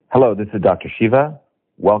Hello, this is Dr. Shiva.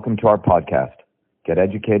 Welcome to our podcast, Get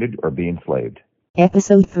Educated or Be Enslaved.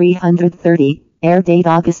 Episode 330, air date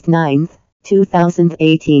August 9th,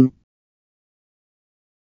 2018.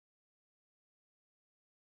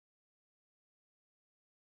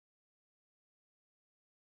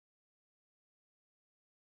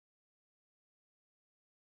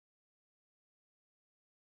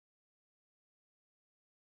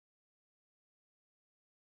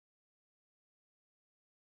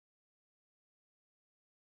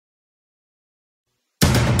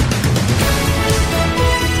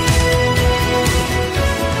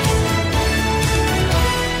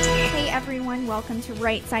 Welcome to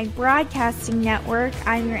Right Side Broadcasting Network.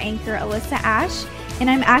 I'm your anchor, Alyssa Ash, and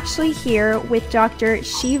I'm actually here with Dr.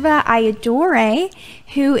 Shiva Ayyadurai,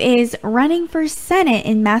 who is running for Senate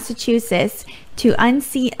in Massachusetts to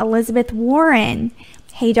unseat Elizabeth Warren.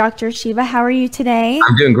 Hey, Dr. Shiva, how are you today?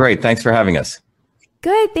 I'm doing great. Thanks for having us.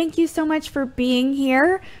 Good. Thank you so much for being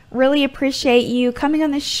here. Really appreciate you coming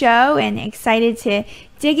on the show and excited to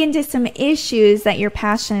dig into some issues that you're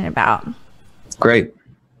passionate about. Great.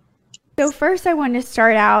 So first I wanted to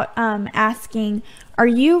start out asking, are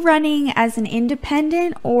you running as an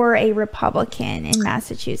independent or a Republican in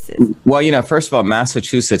Massachusetts? Well, first of all,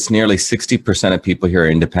 Massachusetts, nearly 60% of people here are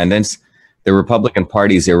independents. The Republican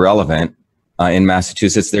Party is irrelevant in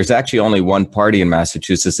Massachusetts. There's actually only one party in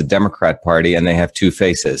Massachusetts, the Democrat Party, and they have two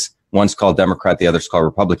faces. One's called Democrat, the other's called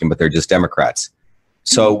Republican, but they're just Democrats.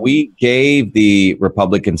 So we gave the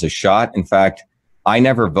Republicans a shot. In fact, I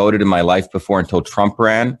never voted in my life before until Trump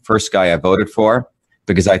ran. First guy I voted for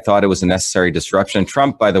because I thought it was a necessary disruption. And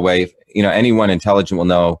Trump, by the way, anyone intelligent will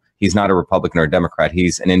know he's not a Republican or a Democrat.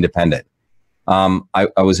 He's an independent.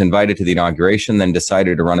 I was invited to the inauguration, then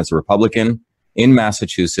decided to run as a Republican in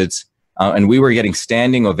Massachusetts. And we were getting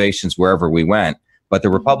standing ovations wherever we went. But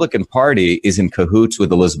the Republican Party is in cahoots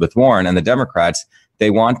with Elizabeth Warren, and the Democrats,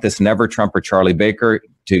 they want this never Trumper Charlie Baker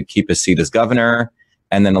to keep his seat as governor.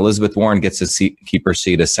 And then Elizabeth Warren gets to keep her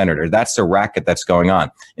seat as senator. That's the racket that's going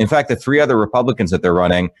on. In fact, the three other Republicans that they're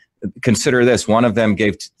running, consider this. One of them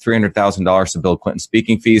gave $300,000 to Bill Clinton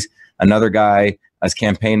speaking fees. Another guy, as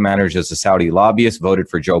campaign manager as a Saudi lobbyist, voted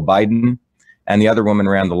for Joe Biden. And the other woman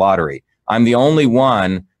ran the lottery. I'm the only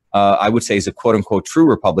one, I would say, is a quote unquote true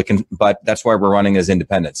Republican, but that's why we're running as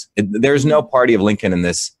independents. There's no party of Lincoln in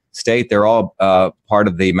this state. They're all part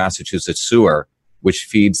of the Massachusetts sewer, which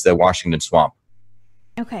feeds the Washington swamp.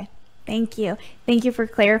 Okay. Thank you. Thank you for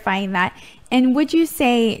clarifying that. And would you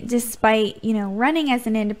say, despite, running as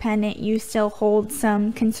an independent, you still hold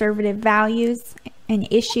some conservative values and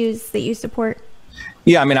issues that you support?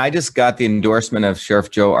 Yeah. I just got the endorsement of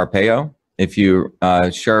Sheriff Joe Arpaio.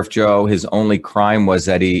 Sheriff Joe, his only crime was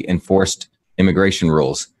that he enforced immigration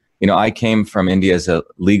rules. I came from India as a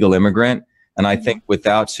legal immigrant. And I think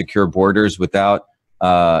without secure borders, without,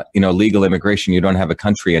 legal immigration, you don't have a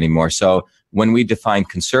country anymore. So when we define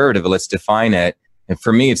conservative, let's define it. And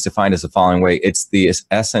for me, it's defined as the following way. It's the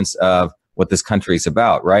essence of what this country is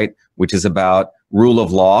about, right? Which is about rule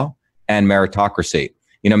of law and meritocracy.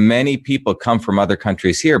 Many people come from other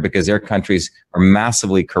countries here because their countries are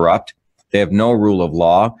massively corrupt. They have no rule of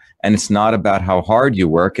law. And it's not about how hard you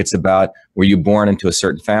work. It's about were you born into a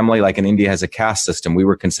certain family? Like in India has a caste system. We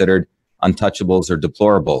were considered untouchables or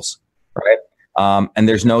deplorables, right? And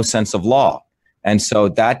there's no sense of law. And so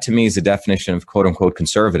that to me is the definition of quote unquote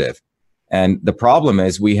conservative. And the problem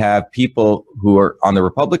is we have people who are on the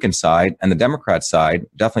Republican side and the Democrat side,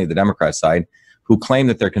 definitely the Democrat side, who claim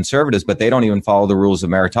that they're conservatives, but they don't even follow the rules of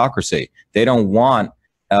meritocracy. They don't want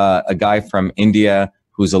a guy from India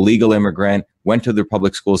who's a legal immigrant, went to the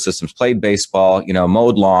public school systems, played baseball,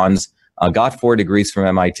 mowed lawns, got 4 degrees from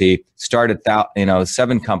MIT, started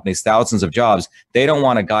 7 companies, thousands of jobs. They don't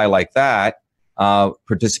want a guy like that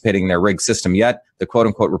participating in their rigged system. Yet the quote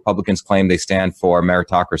unquote Republicans claim they stand for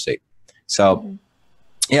meritocracy. So,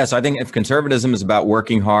 so I think if conservatism is about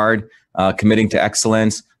working hard, committing to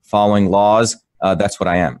excellence, following laws, that's what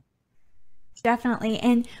I am. Definitely.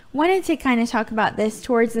 And wanted to kind of talk about this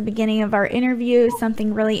towards the beginning of our interview.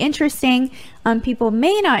 Something really interesting people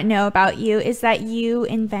may not know about you is that you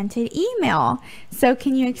invented email. So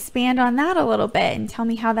can you expand on that a little bit and tell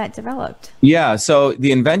me how that developed? Yeah. So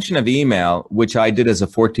the invention of email, which I did as a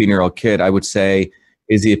 14-year-old kid, I would say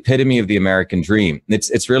is the epitome of the American dream.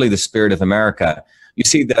 It's really the spirit of America. You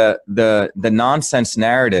see, the nonsense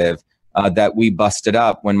narrative that we busted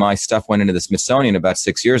up when my stuff went into the Smithsonian about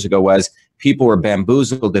 6 years ago was people were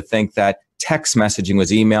bamboozled to think that text messaging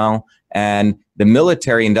was email, and the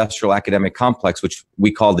military industrial academic complex, which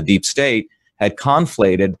we call the deep state, had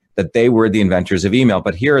conflated that they were the inventors of email.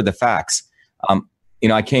 But here are the facts.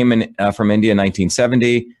 I came in from India in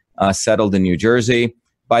 1970. settled in New Jersey.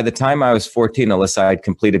 By the time I was 14, Alyssa, I had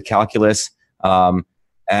completed calculus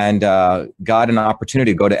and got an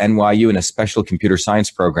opportunity to go to NYU in a special computer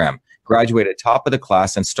science program. Graduated top of the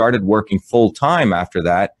class and started working full-time after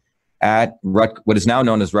that at what is now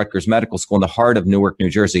known as Rutgers Medical School in the heart of Newark, New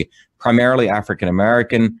Jersey. Primarily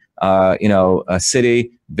African-American, a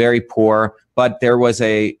city, very poor. But there was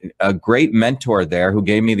a great mentor there who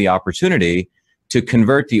gave me the opportunity to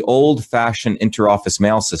convert the old-fashioned interoffice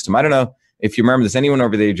mail system. I don't know if you remember this. Anyone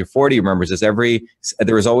over the age of 40 remembers this.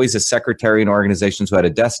 There was always a secretary in organizations who had a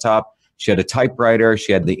desktop. She had a typewriter.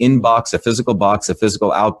 She had the inbox, a physical box, a physical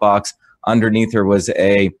outbox. Underneath her was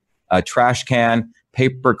a trash can,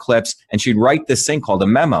 paper clips, and she'd write this thing called a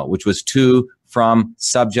memo, which was to, from,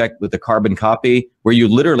 subject with a carbon copy, where you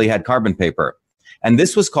literally had carbon paper. And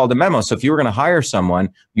this was called a memo. So if you were going to hire someone,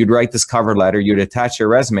 you'd write this cover letter, you'd attach your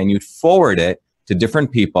resume, and you'd forward it to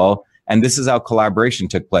different people. And this is how collaboration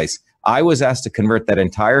took place. I was asked to convert that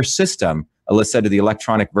entire system, Alyssa, to the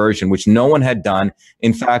electronic version, which no one had done.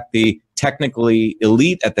 In fact, the technically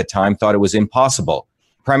elite at the time thought it was impossible,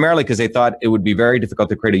 primarily because they thought it would be very difficult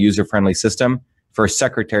to create a user-friendly system for a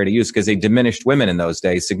secretary to use, because they diminished women in those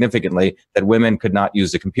days significantly, that women could not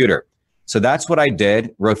use a computer. So that's what I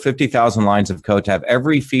did, wrote 50,000 lines of code to have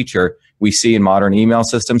every feature we see in modern email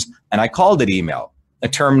systems, and I called it email, a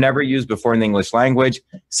term never used before in the English language.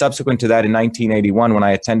 Subsequent to that, in 1981, when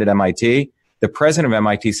I attended MIT, the president of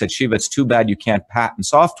MIT said, Shiva, it's too bad you can't patent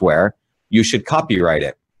software. You should copyright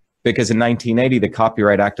it. Because in 1980, the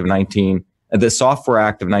Software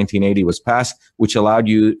Act of 1980 was passed, which allowed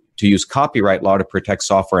you to use copyright law to protect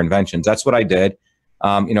software inventions. That's what I did.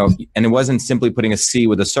 And it wasn't simply putting a C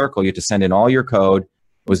with a circle. You had to send in all your code.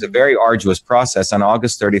 It was a very arduous process. On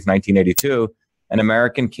August 30th, 1982, an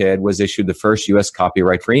American kid was issued the first U.S.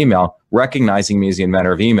 copyright for email, recognizing me as the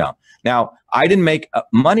inventor of email. Now, I didn't make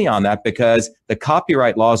money on that because the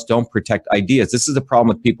copyright laws don't protect ideas. This is the problem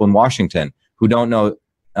with people in Washington who don't know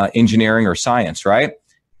engineering or science, right?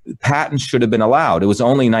 Patents should have been allowed. It was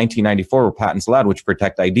only 1994 where patents allowed, which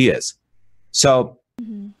protect ideas. So,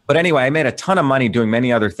 but anyway, I made a ton of money doing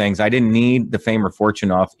many other things. I didn't need the fame or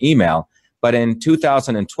fortune off email. But in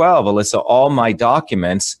 2012, Alyssa, all my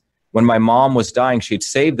documents, when my mom was dying, she'd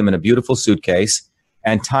saved them in a beautiful suitcase.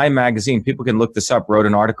 And Time Magazine, people can look this up, wrote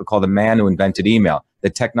an article called The Man Who Invented Email. The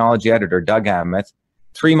technology editor, Doug Amick.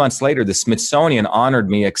 3 months later, the Smithsonian honored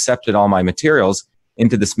me, accepted all my materials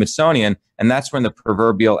into the Smithsonian. And that's when the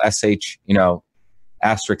proverbial SH,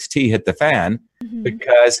 asterisk T hit the fan,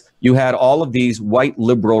 because you had all of these white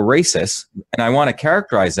liberal racists, and I want to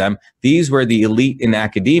characterize them. These were the elite in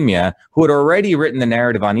academia who had already written the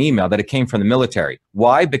narrative on email that it came from the military.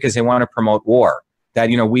 Why? Because they want to promote war. That,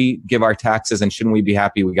 we give our taxes and shouldn't we be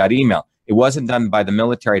happy we got email? It wasn't done by the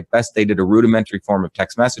military. At best, they did a rudimentary form of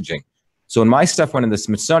text messaging. So when my stuff went in the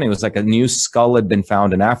Smithsonian, it was like a new skull had been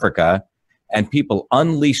found in Africa, and people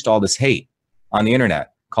unleashed all this hate on the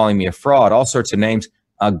internet, calling me a fraud, all sorts of names.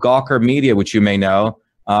 Gawker Media, which you may know,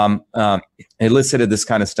 elicited this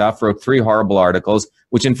kind of stuff, wrote 3 horrible articles,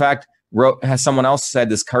 which in fact has someone else said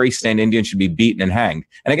this curry-stained Indian should be beaten and hanged.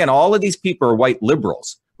 And again, all of these people are white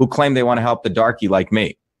liberals who claim they want to help the darky like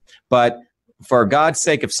me. But for God's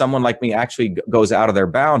sake, if someone like me actually goes out of their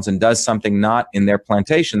bounds and does something not in their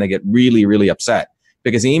plantation, they get really, really upset.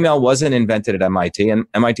 Because email wasn't invented at MIT, and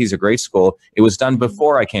MIT is a great school. It was done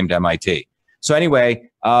before I came to MIT. So anyway,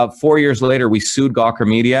 4 years later, we sued Gawker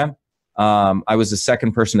Media. I was the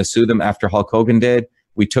second person to sue them after Hulk Hogan did.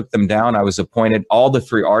 We took them down. I was appointed. All the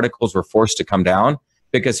 3 articles were forced to come down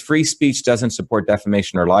because free speech doesn't support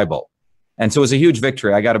defamation or libel. And so it was a huge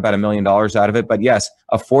victory. I got about $1 million out of it. But yes,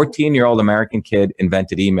 a 14-year-old American kid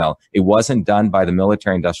invented email. It wasn't done by the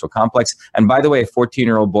military-industrial complex. And by the way, a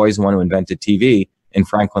 14-year-old boy is the one who invented TV in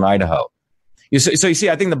Franklin, Idaho. So you see,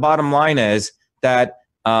 I think the bottom line is that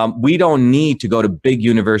we don't need to go to big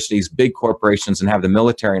universities, big corporations, and have the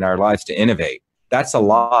military in our lives to innovate. That's a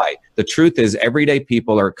lie. The truth is everyday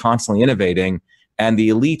people are constantly innovating, and the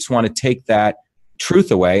elites want to take that truth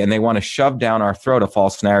away, and they want to shove down our throat a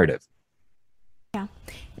false narrative. Yeah.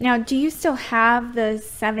 Now, do you still have the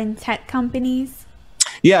 7 tech companies?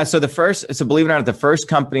 Yeah. So believe it or not, the first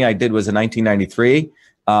company I did was in 1993.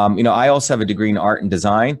 I also have a degree in art and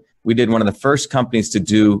design. We did one of the first companies to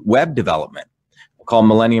do web development, called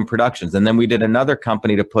Millennium Productions. And then we did another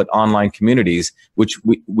company to put online communities, which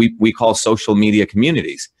we call social media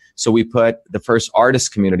communities. So we put the first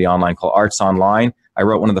artist community online called Arts Online. I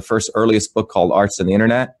wrote one of the first earliest book called Arts on the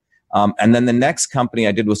Internet. And then the next company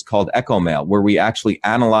I did was called Echo Mail, where we actually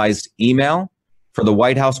analyzed email For the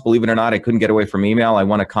White House, believe it or not, I couldn't get away from email. I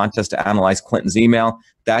won a contest to analyze Clinton's email.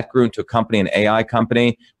 That grew into a company, an AI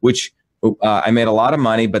company, which I made a lot of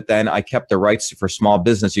money, but then I kept the rights for small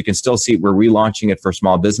business. You can still see we're relaunching it for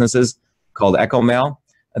small businesses, called EchoMail.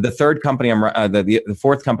 The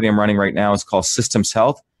fourth company I'm running right now is called Systems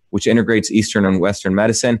Health, which integrates Eastern and Western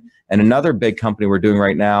medicine. And another big company we're doing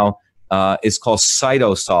right now is called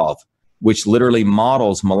Cytosolve, which literally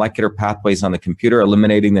models molecular pathways on the computer,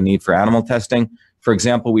 eliminating the need for animal testing. For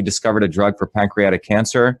example, we discovered a drug for pancreatic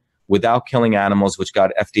cancer without killing animals, which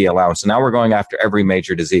got FDA allowance. So now we're going after every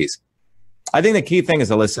major disease. I think the key thing is,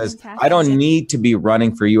 Alyssa, is I don't need to be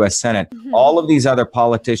running for U.S. Senate. Mm-hmm. All of these other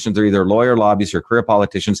politicians are either lawyer lobbyists or career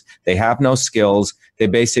politicians. They have no skills. They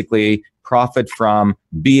basically profit from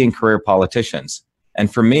being career politicians.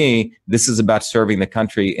 And for me, this is about serving the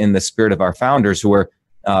country in the spirit of our founders, who were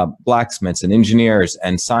blacksmiths and engineers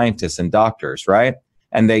and scientists and doctors, right?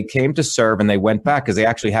 And they came to serve and they went back because they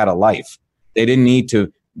actually had a life. They didn't need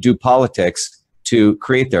to do politics to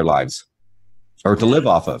create their lives or to live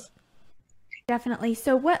off of. Definitely.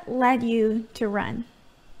 So what led you to run?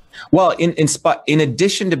 Well, in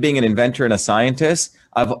addition to being an inventor and a scientist,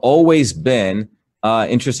 I've always been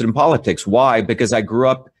interested in politics. Why? Because I grew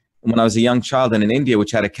up when I was a young child in India,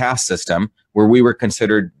 which had a caste system where we were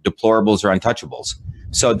considered deplorables or untouchables.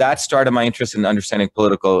 So that started my interest in understanding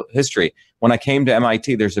political history. When I came to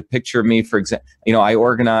MIT, there's a picture of me, for example, I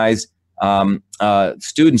organized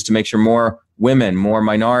students to make sure more women, more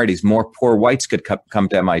minorities, more poor whites could come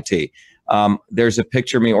to MIT. There's a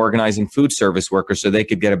picture of me organizing food service workers so they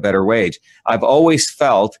could get a better wage. I've always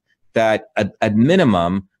felt that at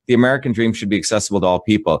minimum, the American dream should be accessible to all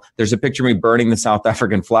people. There's a picture of me burning the South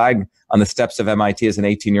African flag on the steps of MIT as an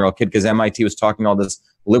 18-year-old kid because MIT was talking all this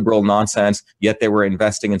liberal nonsense, yet they were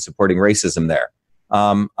investing and supporting racism there.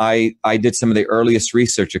 I did some of the earliest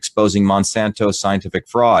research exposing Monsanto scientific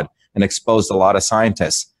fraud and exposed a lot of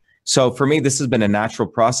scientists. So for me, this has been a natural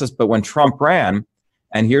process. But when Trump ran,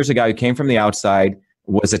 and here's a guy who came from the outside,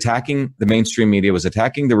 was attacking the mainstream media, was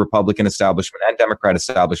attacking the Republican establishment and Democrat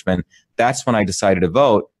establishment, that's when I decided to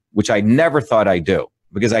vote, which I never thought I'd do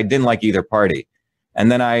because I didn't like either party.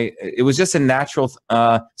 And then it was just a natural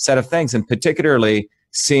set of things, and particularly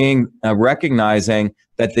recognizing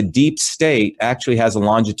that the deep state actually has a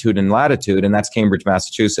longitude and latitude, and that's Cambridge,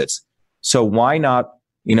 Massachusetts. So why not,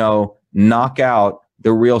 knock out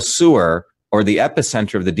the real sewer or the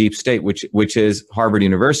epicenter of the deep state, which is Harvard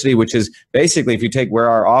University, which is basically, if you take where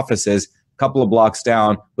our office is, a couple of blocks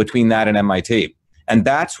down between that and MIT. And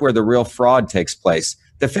that's where the real fraud takes place.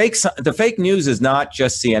 The fake news is not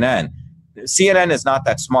just CNN. CNN is not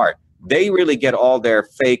that smart. They really get all their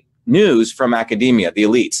fake news from academia, the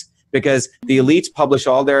elites, because the elites publish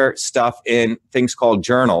all their stuff in things called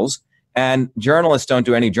journals, and journalists don't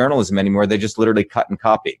do any journalism anymore. They just literally cut and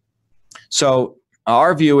copy. So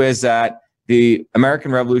our view is that the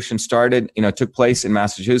American Revolution took place in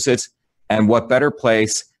Massachusetts, and what better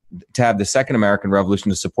place to have the second American Revolution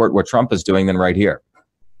to support what Trump is doing than right here.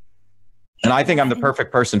 And I think I'm the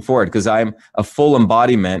perfect person for it because I'm a full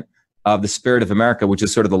embodiment of the spirit of America, which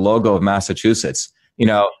is sort of the logo of Massachusetts.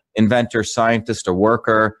 Inventor, scientist, a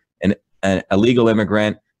worker, a legal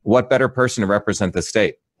immigrant. What better person to represent the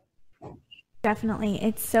state? Definitely.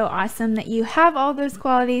 It's so awesome that you have all those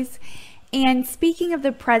qualities. And speaking of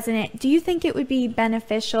the president, do you think it would be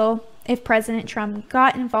beneficial if President Trump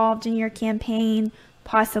got involved in your campaign,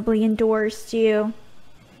 possibly endorsed you?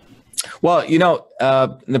 Well,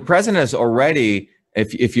 the president has already,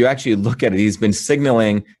 if you actually look at it, he's been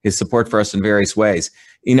signaling his support for us in various ways.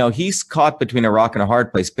 He's caught between a rock and a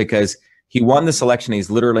hard place because he won this election. He's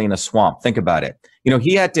literally in a swamp. Think about it.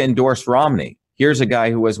 He had to endorse Romney. Here's a guy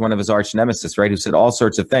who was one of his arch nemesis, right? Who said all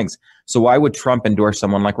sorts of things. So why would Trump endorse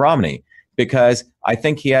someone like Romney? Because I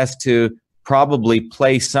think he has to probably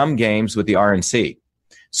play some games with the RNC.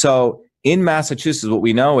 So in Massachusetts, what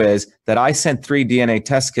we know is that I sent 3 DNA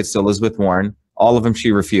test kits to Elizabeth Warren. All of them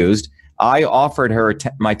she refused. I offered her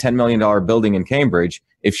my $10 million building in Cambridge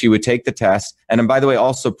if she would take the test. And by the way,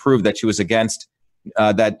 also proved that she was against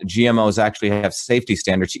that GMOs actually have safety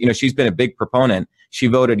standards. She's been a big proponent. She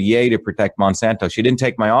voted yay to protect Monsanto. She didn't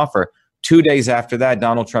take my offer. 2 days after that,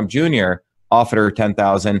 Donald Trump Jr. offered her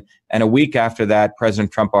 $10,000. And a week after that,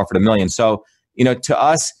 President Trump offered $1 million. So, to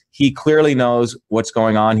us, he clearly knows what's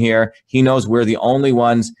going on here. He knows we're the only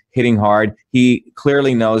ones hitting hard. He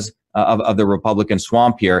clearly knows of the Republican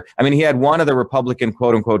swamp here. I mean, he had one of the Republican,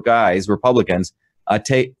 quote unquote, Republicans,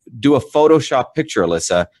 do a Photoshop picture,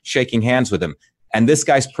 Alyssa, shaking hands with him. And this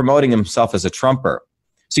guy's promoting himself as a Trumper.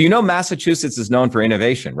 So Massachusetts is known for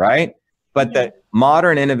innovation, right? But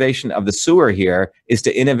modern innovation of the sewer here is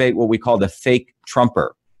to innovate what we call the fake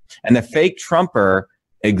Trumper. And the fake Trumper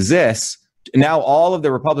exists. Now all of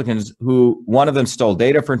the Republicans who, one of them stole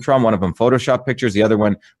data from Trump, one of them photoshopped pictures, the other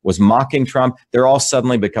one was mocking Trump, they're all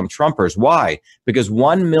suddenly become Trumpers. Why? Because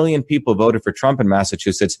 1 million people voted for Trump in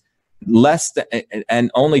Massachusetts,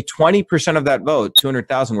 and only 20% of that vote,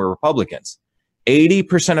 200,000, were Republicans.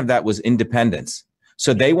 80% of that was independents.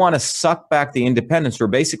 So they want to suck back the independents who are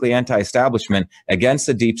basically anti-establishment, against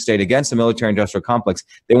the deep state, against the military-industrial complex.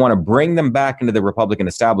 They want to bring them back into the Republican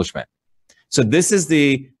establishment. So this is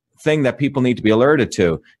the thing that people need to be alerted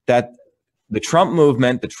to, that the Trump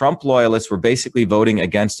movement, the Trump loyalists, were basically voting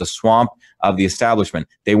against the swamp of the establishment.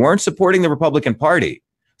 They weren't supporting the Republican Party.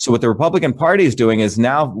 So what the Republican Party is doing is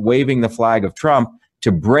now waving the flag of Trump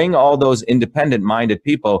to bring all those independent-minded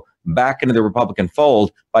people back into the Republican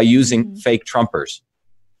fold by using fake Trumpers.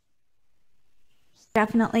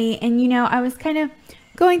 Definitely. And, you know, I was kind of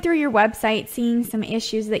going through your website, seeing some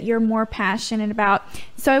issues that you're more passionate about.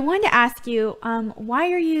 So I wanted to ask you,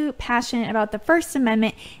 why are you passionate about the First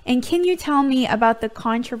Amendment? And can you tell me about the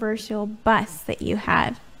controversial bus that you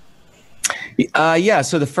had? Yeah.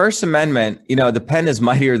 So the First Amendment, you know, the pen is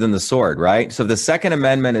mightier than the sword, right? So the Second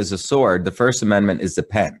Amendment is a sword. The First Amendment is the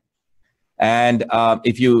pen. And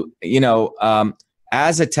if you,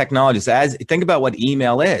 as a technologist, think about what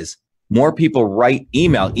email is. More people write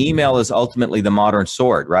email. Email is ultimately the modern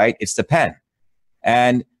sword, right? It's the pen.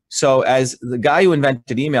 And so as the guy who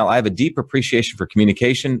invented email, I have a deep appreciation for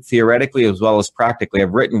communication, theoretically as well as practically.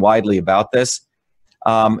 I've written widely about this.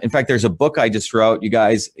 In fact, there's a book I just wrote, you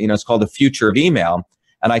guys, it's called The Future of Email.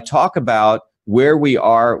 And I talk about where we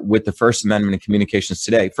are with the First Amendment in communications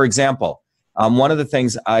today. For example, one of the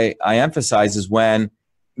things I emphasize is when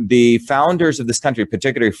the founders of this country,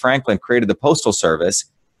 particularly Franklin, created the Postal Service,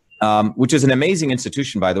 which is an amazing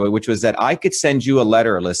institution, by the way, which was that I could send you a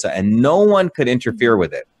letter, Alyssa, and no one could interfere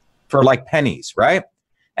with it for like pennies, right?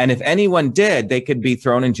 And if anyone did, they could be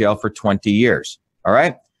thrown in jail for 20 years, all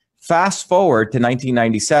right? Fast forward to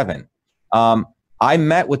 1997. I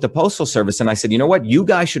met with the Postal Service and I said, you know what? You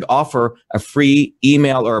guys should offer a free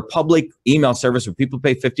email or a public email service where people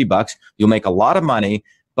pay $50. You'll make a lot of money.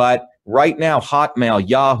 But right now, Hotmail,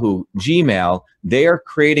 Yahoo, Gmail, they are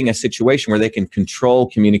creating a situation where they can control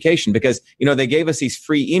communication because, they gave us these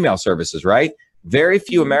free email services, right? Very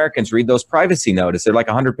few Americans read those privacy notices. They're like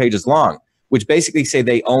 100 pages long, which basically say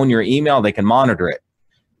they own your email. They can monitor it.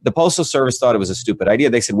 The Postal Service thought it was a stupid idea.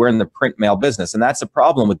 They said, we're in the print mail business. And that's a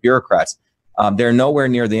problem with bureaucrats. They're nowhere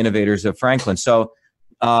near the innovators of Franklin. So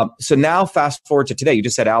now fast forward to today. You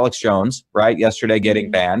just said Alex Jones, right? Yesterday getting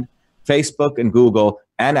banned. Facebook and Google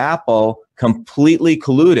and Apple completely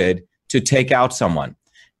colluded to take out someone.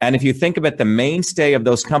 And if you think about the mainstay of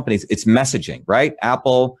those companies, it's messaging, right?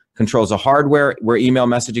 Apple controls the hardware where email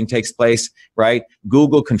messaging takes place, right?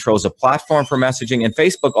 Google controls a platform for messaging, and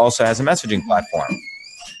Facebook also has a messaging platform.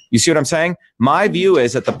 You see what I'm saying? My view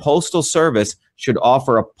is that the Postal Service should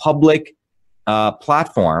offer a public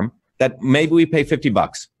platform that maybe we pay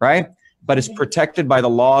 $50, right? But it's protected by the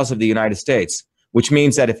laws of the United States, which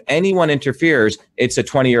means that if anyone interferes, it's a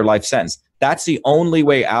 20-year life sentence. That's the only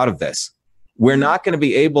way out of this. We're not going to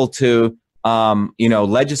be able to,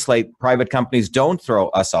 legislate private companies don't throw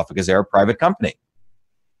us off because they're a private company.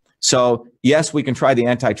 So yes, we can try the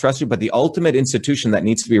antitrust, but the ultimate institution that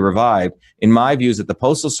needs to be revived, in my view, is that the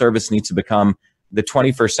Postal Service needs to become the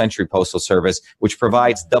 21st century Postal Service, which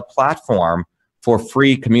provides the platform for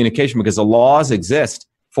free communication because the laws exist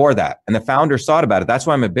for that. And the founders thought about it. That's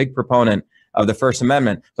why I'm a big proponent of the First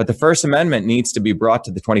Amendment. But the First Amendment needs to be brought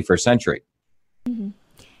to the 21st century. Mm-hmm.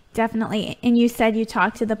 Definitely. And you said you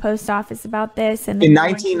talked to the post office about this. And in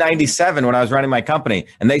 1997, when I was running my company,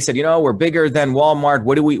 and they said, we're bigger than Walmart.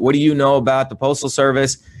 What do you know about the Postal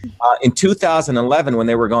Service? In 2011, when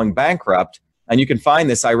they were going bankrupt, and you can find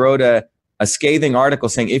this, I wrote a scathing article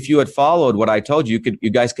saying, if you had followed what I told you, you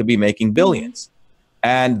guys could be making billions.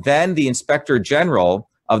 And then the Inspector General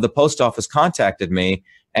of the post office contacted me,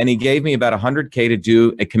 and he gave me about $100K to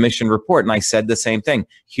do a commission report. And I said the same thing.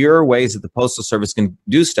 Here are ways that the Postal Service can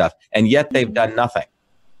do stuff. And yet they've done nothing.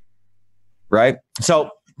 Right? So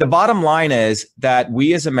the bottom line is that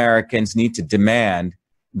we as Americans need to demand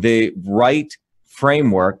the right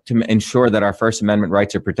framework to ensure that our First Amendment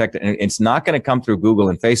rights are protected. And it's not going to come through Google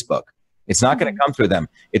and Facebook. It's not going to come through them.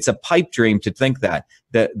 It's a pipe dream to think that.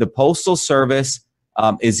 The Postal Service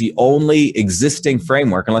is the only existing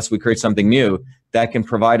framework, unless we create something new, that can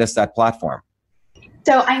provide us that platform.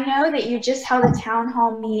 So I know that you just held a town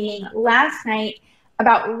hall meeting last night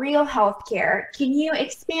about real healthcare. Can you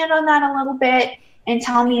expand on that a little bit and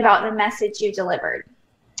tell me about the message you delivered?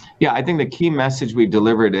 Yeah, I think the key message we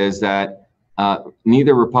delivered is that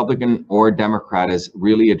neither Republican or Democrat has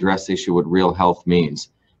really addressed the issue what real health means.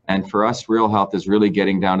 And for us, real health is really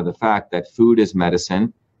getting down to the fact that food is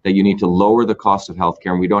medicine, that you need to lower the cost of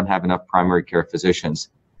healthcare, and we don't have enough primary care physicians,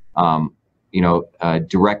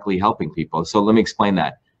 directly helping people. So let me explain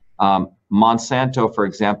that. Monsanto, for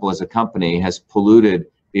example, as a company, has polluted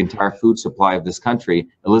the entire food supply of this country.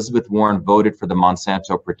 Elizabeth Warren voted for the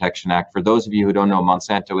Monsanto Protection Act. For those of you who don't know what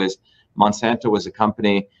Monsanto was a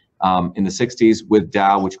company in the 60s with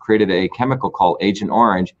Dow, which created a chemical called Agent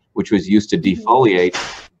Orange, which was used to defoliate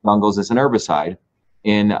jungles as an herbicide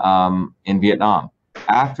in Vietnam.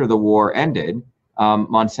 After the war ended,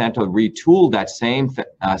 Monsanto retooled that same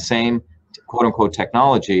quote unquote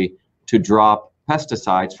technology to drop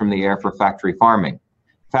pesticides from the air for factory farming.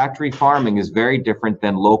 Factory farming is very different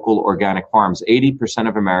than local organic farms. 80%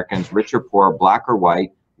 of Americans, rich or poor, black or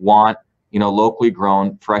white, want locally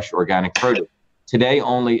grown, fresh organic produce. Today,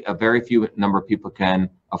 only a very few number of people can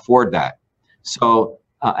afford that. So,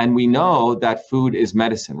 and we know that food is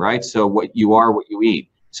medicine, right? So what you are, what you eat.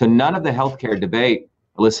 So none of the healthcare debate,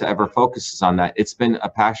 Alyssa, ever focuses on that. It's been a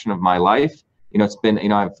passion of my life. It's been,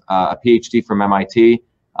 I have a PhD from MIT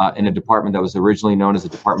in a department that was originally known as the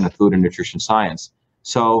Department of Food and Nutrition Science.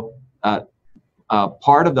 So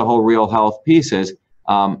part of the whole real health piece is,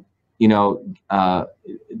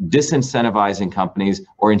 disincentivizing companies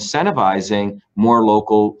or incentivizing more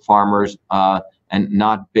local farmers and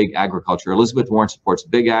not big agriculture. Elizabeth Warren supports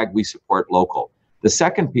big ag, we support local. The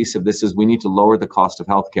second piece of this is we need to lower the cost of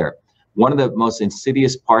healthcare. One of the most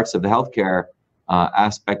insidious parts of the healthcare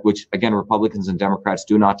aspect, which again, Republicans and Democrats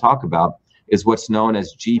do not talk about, is what's known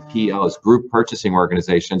as GPOs, group purchasing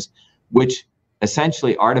organizations, which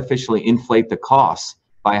essentially artificially inflate the costs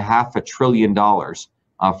by $500 billion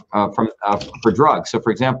for drugs. So,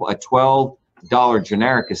 for example, a $12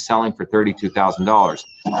 generic is selling for $32,000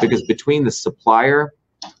 because between the supplier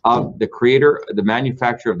of the creator, the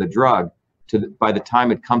manufacturer of the drug, by the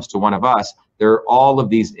time it comes to one of us, there are all of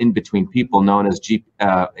these in-between people known as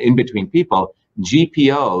in-between people.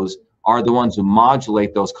 GPOs are the ones who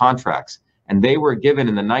modulate those contracts, and they were given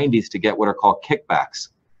in the 90s to get what are called kickbacks.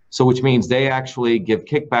 So, which means they actually give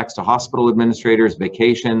kickbacks to hospital administrators,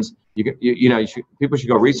 vacations. People should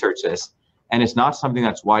go research this, and it's not something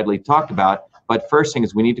that's widely talked about. But first thing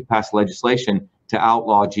is we need to pass legislation to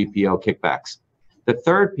outlaw GPO kickbacks. The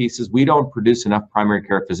third piece is we don't produce enough primary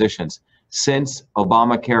care physicians. Since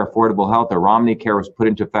Obamacare, Affordable Health, or Romney Care was put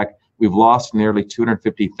into effect, we've lost nearly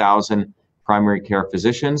 250,000 primary care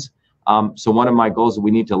physicians. So one of my goals is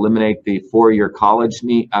we need to eliminate the 4-year college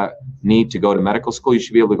need to go to medical school. You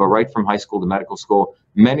should be able to go right from high school to medical school.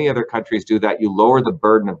 Many other countries do that. You lower the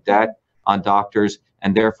burden of debt on doctors,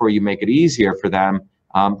 and therefore you make it easier for them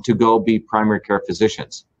to go be primary care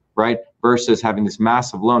physicians, right? Versus having this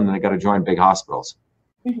massive loan and they got to join big hospitals.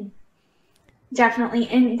 Mm-hmm. Definitely.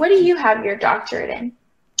 And what do you have your doctorate in?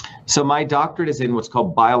 So my doctorate is in what's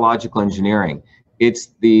called biological engineering. It's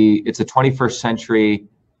a 21st century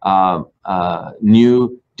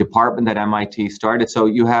new department that MIT started. So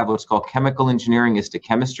you have what's called chemical engineering is to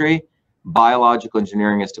chemistry, biological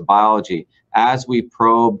engineering is to biology. As we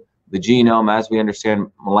probe the genome, as we understand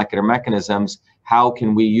molecular mechanisms, how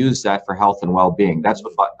can we use that for health and well-being? That's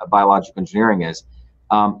what biological engineering is.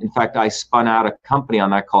 In fact, I spun out a company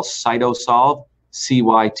on that called Cytosolve,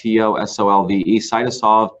 CYTOSOLVE.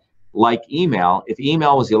 Cytosolve, like email. If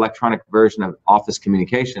email was the electronic version of office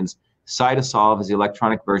communications, Cytosolve is the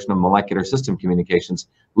electronic version of molecular system communications.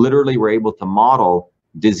 Literally, we're able to model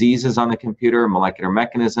diseases on the computer, molecular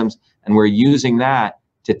mechanisms, and we're using that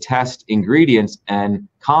to test ingredients and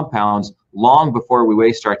compounds long before we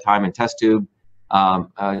waste our time in test tube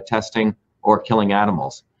testing or killing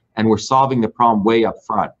animals. And we're solving the problem way up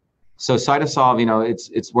front. So Cytosolve,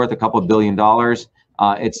 it's worth a couple of $1 billion.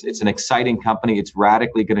 It's an exciting company. It's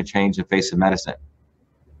radically going to change the face of medicine.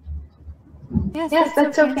 Yes,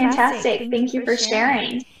 that's so fantastic. Thank you for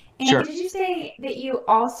sharing. And sure. Did you say that you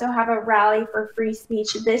also have a rally for free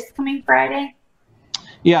speech this coming Friday?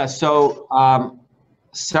 Yeah, so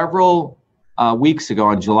several weeks ago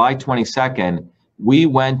on July 22nd, we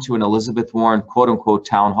went to an Elizabeth Warren quote unquote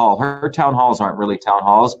town hall. Her town halls aren't really town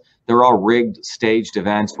halls. They're all rigged, staged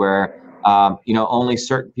events where only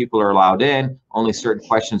certain people are allowed in, only certain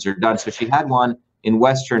questions are done. So she had one in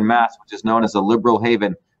Western Mass, which is known as a liberal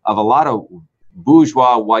haven of a lot of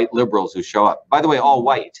bourgeois white liberals who show up. By the way, all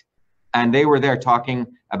white. And they were there talking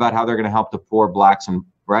about how they're going to help the poor blacks, and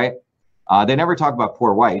right? They never talk about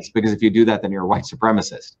poor whites, because if you do that, then you're a white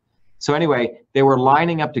supremacist. So anyway, they were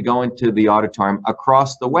lining up to go into the auditorium.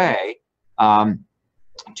 Across the way,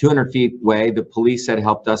 200 feet away, the police had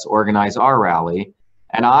helped us organize our rally.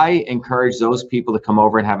 And I encouraged those people to come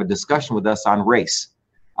over and have a discussion with us on race.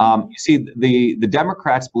 You see, the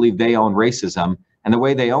Democrats believe they own racism. And the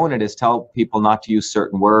way they own it is tell people not to use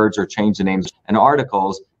certain words or change the names and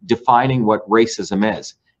articles defining what racism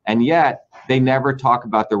is. And yet they never talk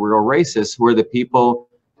about the real racists, who are the people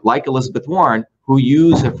like Elizabeth Warren who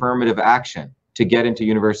use affirmative action to get into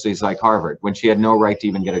universities like Harvard when she had no right to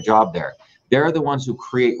even get a job there. They're the ones who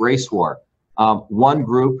create race war. One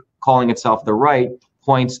group calling itself the right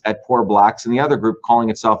points at poor blacks, and the other group calling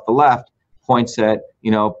itself the left points at,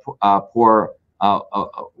 poor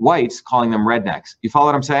whites, calling them rednecks. You follow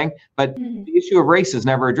what I'm saying? But the issue of race is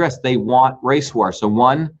never addressed. They want race war. So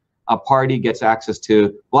one party gets access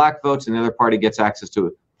to black votes and the other party gets access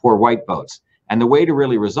to poor white votes. And the way to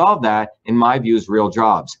really resolve that, in my view, is real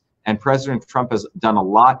jobs. And President Trump has done a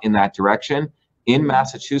lot in that direction. In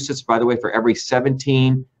Massachusetts, by the way, for every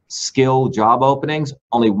 17 skilled job openings,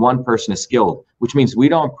 only one person is skilled, which means we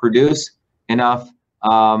don't produce enough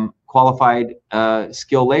qualified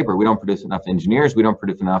skilled labor. We don't produce enough engineers. We don't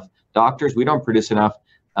produce enough doctors. We don't produce enough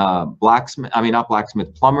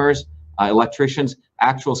plumbers, electricians,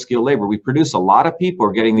 actual skilled labor. We produce a lot of people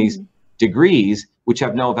who are getting these degrees which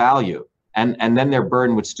have no value, and then they're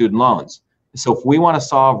burdened with student loans. So if we want to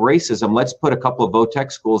solve racism, let's put a couple of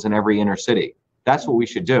vo-tech schools in every inner city. That's what we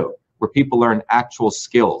should do, where people learn actual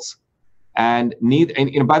skills. And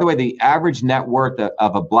by the way, the average net worth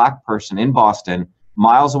of a black person in Boston,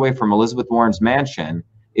 miles away from Elizabeth Warren's mansion,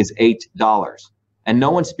 is $8. And no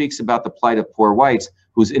one speaks about the plight of poor whites,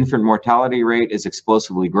 whose infant mortality rate is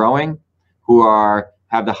explosively growing, who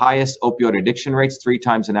have the highest opioid addiction rates, 3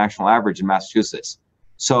 times the national average in Massachusetts.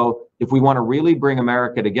 So if we want to really bring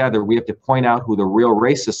America together, we have to point out who the real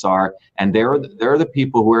racists are, and they're the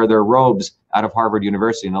people who wear their robes out of Harvard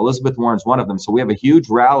University, and Elizabeth Warren's one of them. So we have a huge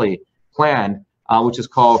rally planned, which is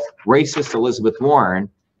called Racist Elizabeth Warren,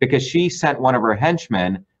 because she sent one of her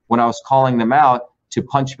henchmen, when I was calling them out, to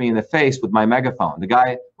punch me in the face with my megaphone. The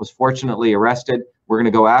guy was fortunately arrested. We're going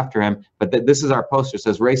to go after him. But this is our poster. It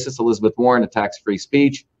says, Racist Elizabeth Warren attacks free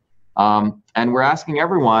speech. And we're asking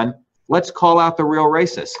everyone, let's call out the real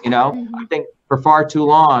racists. I think for far too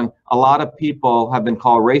long, a lot of people have been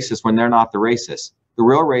called racist when they're not the racist. The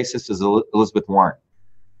real racist is Elizabeth Warren.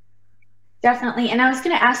 Definitely. And I was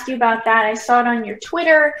going to ask you about that. I saw it on your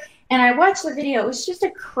Twitter and I watched the video. It was just a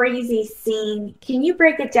crazy scene. Can you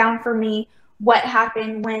break it down for me, what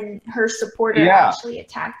happened when her supporter actually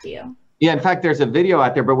attacked you? Yeah, in fact, there's a video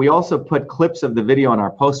out there, but we also put clips of the video on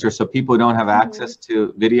our poster so people who don't have access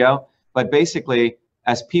to video. But basically,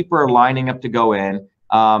 as people are lining up to go in,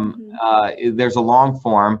 there's a long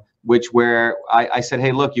form where I said,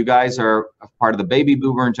 hey, look, you guys are part of the baby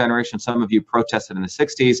boomer generation. Some of you protested in the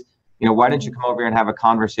 60s. Why don't you come over here and have a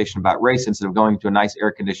conversation about race instead of going to a nice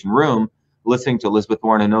air-conditioned room, listening to Elizabeth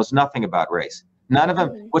Warren, who knows nothing about race. None of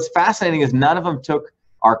them. What's fascinating is none of them took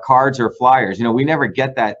our cards or flyers. We never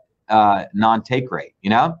get that non-take rate,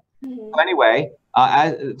 So anyway,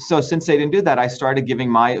 so since they didn't do that, I started giving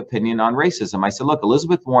my opinion on racism. I said, look,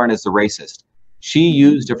 Elizabeth Warren is the racist. She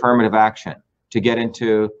used affirmative action to get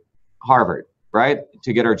into Harvard, right?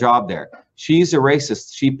 To get her job there. She's a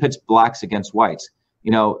racist. She pits blacks against whites.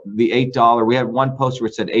 The $8, we had one poster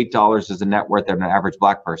which said $8 is the net worth of an average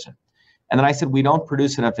black person. And then I said, we don't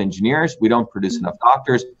produce enough engineers. We don't produce enough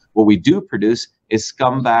doctors. What we do produce is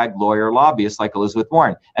scumbag lawyer lobbyists like Elizabeth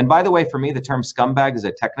Warren. And by the way, for me, the term scumbag is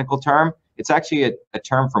a technical term. It's actually a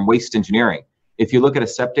term from waste engineering. If you look at a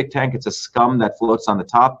septic tank, it's a scum that floats on the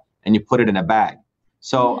top and you put it in a bag.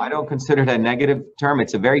 So I don't consider it a negative term.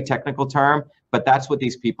 It's a very technical term, but that's what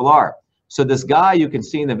these people are. So this guy, you can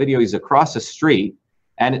see in the video, he's across the street.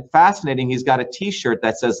 And it's fascinating, he's got a T-shirt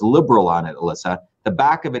that says liberal on it, Alyssa. The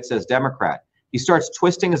back of it says Democrat. He starts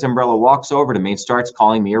twisting his umbrella, walks over to me and starts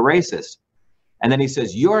calling me a racist. And then he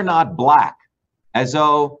says, you're not black. As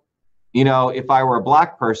though, if I were a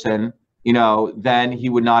black person, then he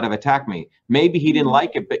would not have attacked me. Maybe he didn't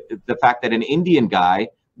like it, but the fact that an Indian guy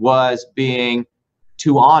was being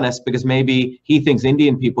too honest, because maybe he thinks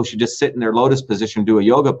Indian people should just sit in their lotus position, do a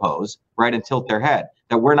yoga pose, right, and tilt their head,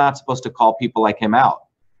 that we're not supposed to call people like him out.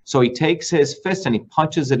 So he takes his fist and he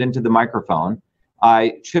punches it into the microphone.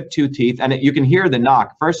 I chipped 2 teeth, and you can hear the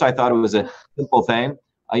knock. First, I thought it was a simple thing.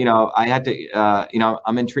 I had to,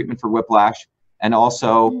 I'm in treatment for whiplash, and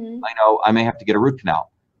also, I may have to get a root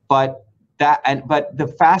canal. But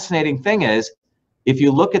the fascinating thing is, if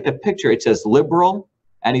you look at the picture, it says liberal,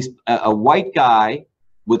 and he's a white guy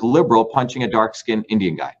with liberal punching a dark-skinned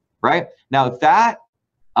Indian guy, right? Now, if that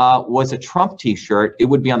was a Trump t-shirt, it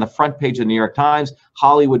would be on the front page of the New York Times.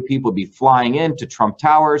 Hollywood people would be flying into Trump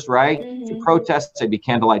Towers, right, to protest. There'd be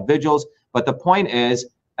candlelight vigils. But the point is,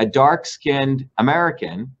 a dark-skinned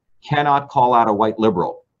American cannot call out a white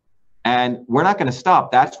liberal. And we're not going to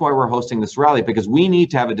stop. That's why we're hosting this rally, because we need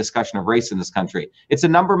to have a discussion of race in this country. It's the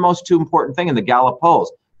most two important thing in the Gallup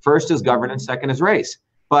polls. First is governance, second is race.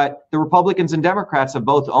 But the Republicans and Democrats have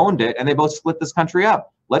both owned it, and they both split this country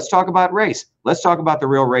up. Let's talk about race. Let's talk about the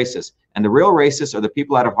real racists. And the real racists are the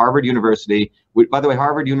people out of Harvard University. By the way,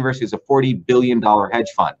 Harvard University is a $40 billion hedge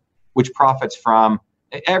fund, which profits from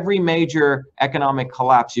every major economic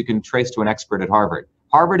collapse you can trace to an expert at Harvard.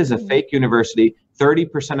 Harvard is a fake university.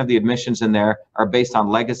 30% of the admissions in there are based on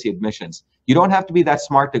legacy admissions. You don't have to be that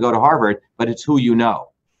smart to go to Harvard, but it's who you know.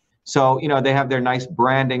 So, they have their nice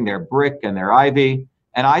branding, their brick and their ivy.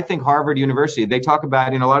 And I think Harvard University, they talk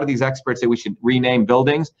about, a lot of these experts say we should rename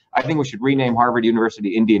buildings. I think we should rename Harvard University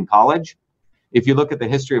Indian College. If you look at the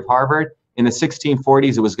history of Harvard, in the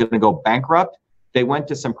 1640s, it was going to go bankrupt. They went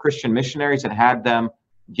to some Christian missionaries and had them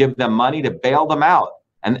give them money to bail them out.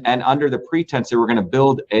 And under the pretense they were going to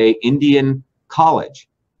build a Indian college.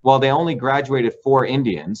 Well, they only graduated 4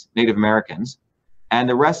 Indians, Native Americans, and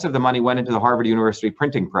the rest of the money went into the Harvard University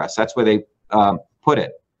printing press. That's where they put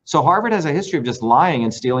it. So Harvard has a history of just lying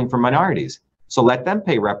and stealing from minorities. So let them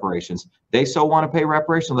pay reparations. They so want to pay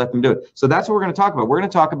reparations, let them do it. So that's what we're going to talk about. We're going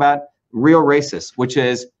to talk about real racists, which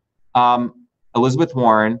is Elizabeth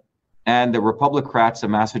Warren and the Republicrats of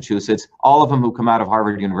Massachusetts, all of them who come out of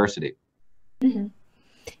Harvard University. Mm-hmm.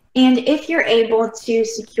 And if you're able to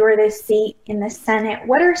secure this seat in the Senate,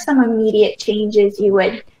 what are some immediate changes you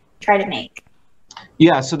would try to make?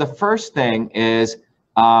 Yeah, so the first thing is,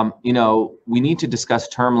 we need to discuss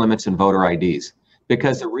term limits and voter IDs,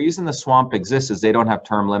 because the reason the swamp exists is they don't have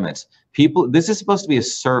term limits. This is supposed to be a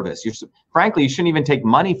service. Frankly, you shouldn't even take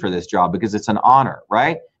money for this job because it's an honor,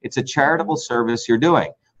 right? It's a charitable service you're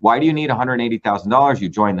doing. Why do you need $180,000? You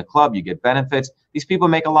join the club, you get benefits. These people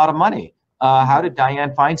make a lot of money. How did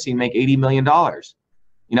Dianne Feinstein make $80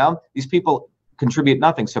 million? These people contribute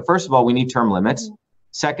nothing. So first of all, we need term limits.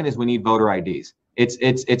 Second is we need voter IDs.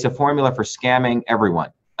 It's a formula for scamming everyone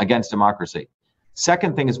against democracy.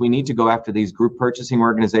 Second thing is we need to go after these group purchasing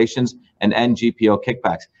organizations and end GPO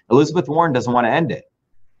kickbacks. Elizabeth Warren doesn't want to end it.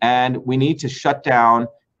 And we need to shut down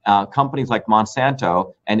companies like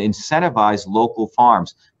Monsanto and incentivize local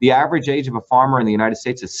farms. The average age of a farmer in the United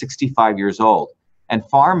States is 65 years old. And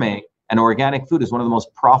farming and organic food is one of the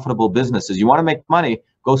most profitable businesses. You want to make money,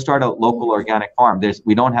 go start a local organic farm.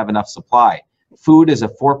 We don't have enough supply. Food is a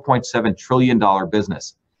 $4.7 trillion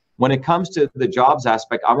business. When it comes to the jobs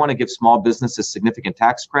aspect, I want to give small businesses significant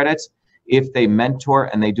tax credits if they mentor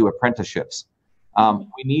and they do apprenticeships.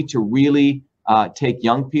 We need to really take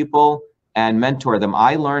young people and mentor them.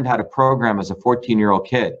 I learned how to program as a 14-year-old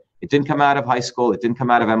kid. It didn't come out of high school. It didn't come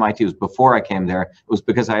out of MIT. It was before I came there. It was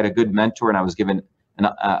because I had a good mentor and I was given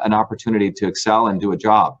an opportunity to excel and do a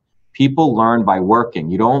job. People learn by working.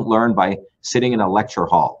 You don't learn by sitting in a lecture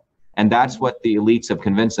hall. And that's what the elites have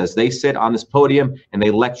convinced us. They sit on this podium and they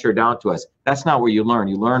lecture down to us. That's not where you learn.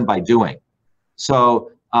 You learn by doing. So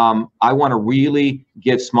I want to really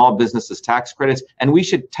give small businesses tax credits, and we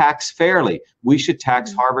should tax fairly. We should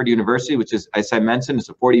tax Harvard University, which is, as I mentioned, is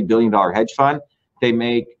a $40 billion hedge fund. They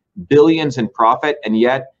make billions in profit, and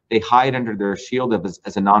yet they hide under their shield as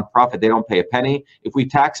a nonprofit. They don't pay a penny. If we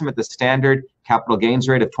tax them at the standard capital gains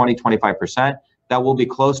rate of 25%, that will be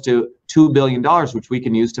close to $2 billion, which we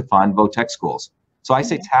can use to fund VOTEC schools. So I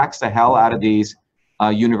say tax the hell out of these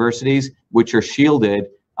universities, which are shielded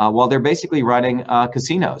while they're basically running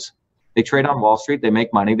casinos. They trade on Wall Street, they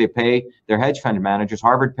make money, they pay their hedge fund managers.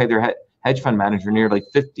 Harvard paid their hedge fund manager nearly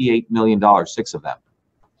 $58 million, 6 of them.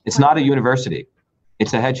 It's not a university,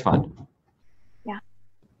 it's a hedge fund. Yeah.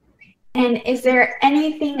 And is there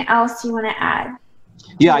anything else you want to add?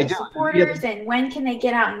 Yeah, I do. Supporters, and when can they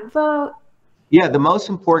get out and vote? Yeah, the most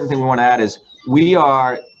important thing we want to add is we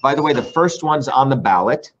are, by the way, the first ones on the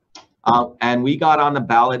ballot. And we got on the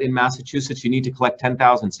ballot in Massachusetts. You need to collect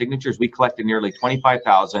 10,000 signatures. We collected nearly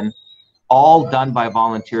 25,000, all done by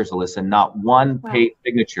volunteers, Alyssa, not one paid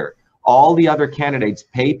signature. All the other candidates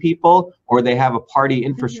pay people, or they have a party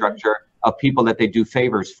infrastructure of people that they do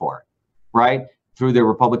favors for, right? Through their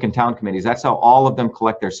Republican town committees. That's how all of them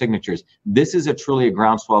collect their signatures. This is truly a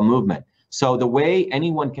groundswell movement. So the way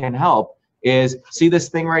anyone can help is, see this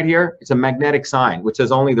thing right here? It's a magnetic sign, which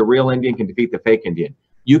says only the real Indian can defeat the fake Indian.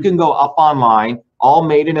 You can go up online, all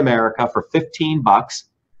made in America for $15.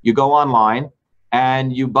 You go online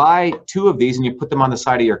and you buy 2 of these and you put them on the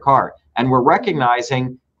side of your car. And we're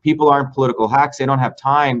recognizing people aren't political hacks. They don't have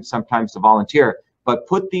time sometimes to volunteer. but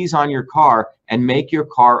put these on your car and make your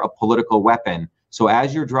car a political weapon. So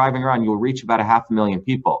as you're driving around, you'll reach about 500,000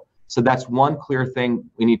 people. So that's one clear thing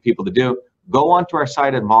we need people to do. Go onto our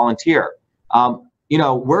site and volunteer.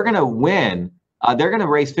 We're going to win. They're going to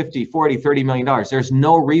raise 50, 40, $30 million. There's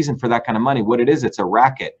no reason for that kind of money. What it is, it's a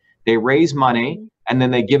racket. They raise money and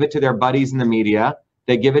then they give it to their buddies in the media.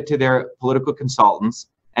 They give it to their political consultants,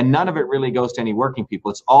 and none of it really goes to any working people.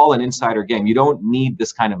 It's all an insider game. You don't need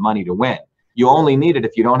this kind of money to win. You only need it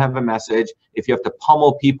if you don't have a message, if you have to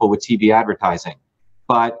pummel people with TV advertising.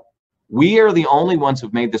 But we are the only ones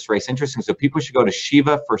who've made this race interesting. So people should go to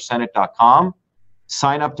shivaforsenate.com,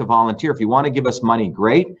 sign up to volunteer. If you want to give us money,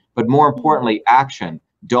 great. But more importantly, action.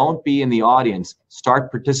 Don't be in the audience.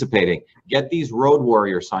 Start participating. Get these road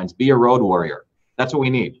warrior signs. Be a road warrior. That's what we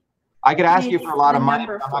need. I could ask you for a lot of money,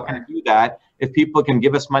 but I'm not going to do that. If people can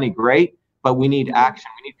give us money, great. But we need action.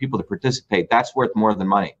 We need people to participate. That's worth more than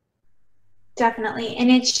money. Definitely. And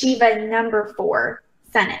it's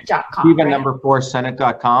Shiva4Senate.com.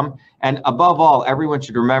 Shiva4Senate.com. And above all, everyone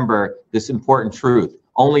should remember this important truth.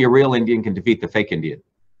 Only a real Indian can defeat the fake Indian.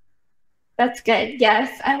 That's good.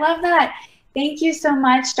 Yes, I love that. Thank you so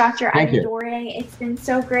much, Dr. Ayyadurai. It's been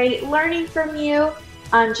so great learning from you,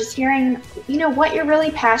 just hearing, what you're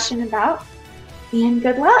really passionate about. And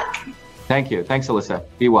good luck. Thank you. Thanks, Alyssa.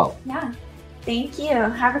 Be well. Yeah. Thank you.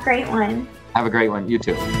 Have a great one. Have a great one. You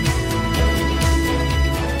too.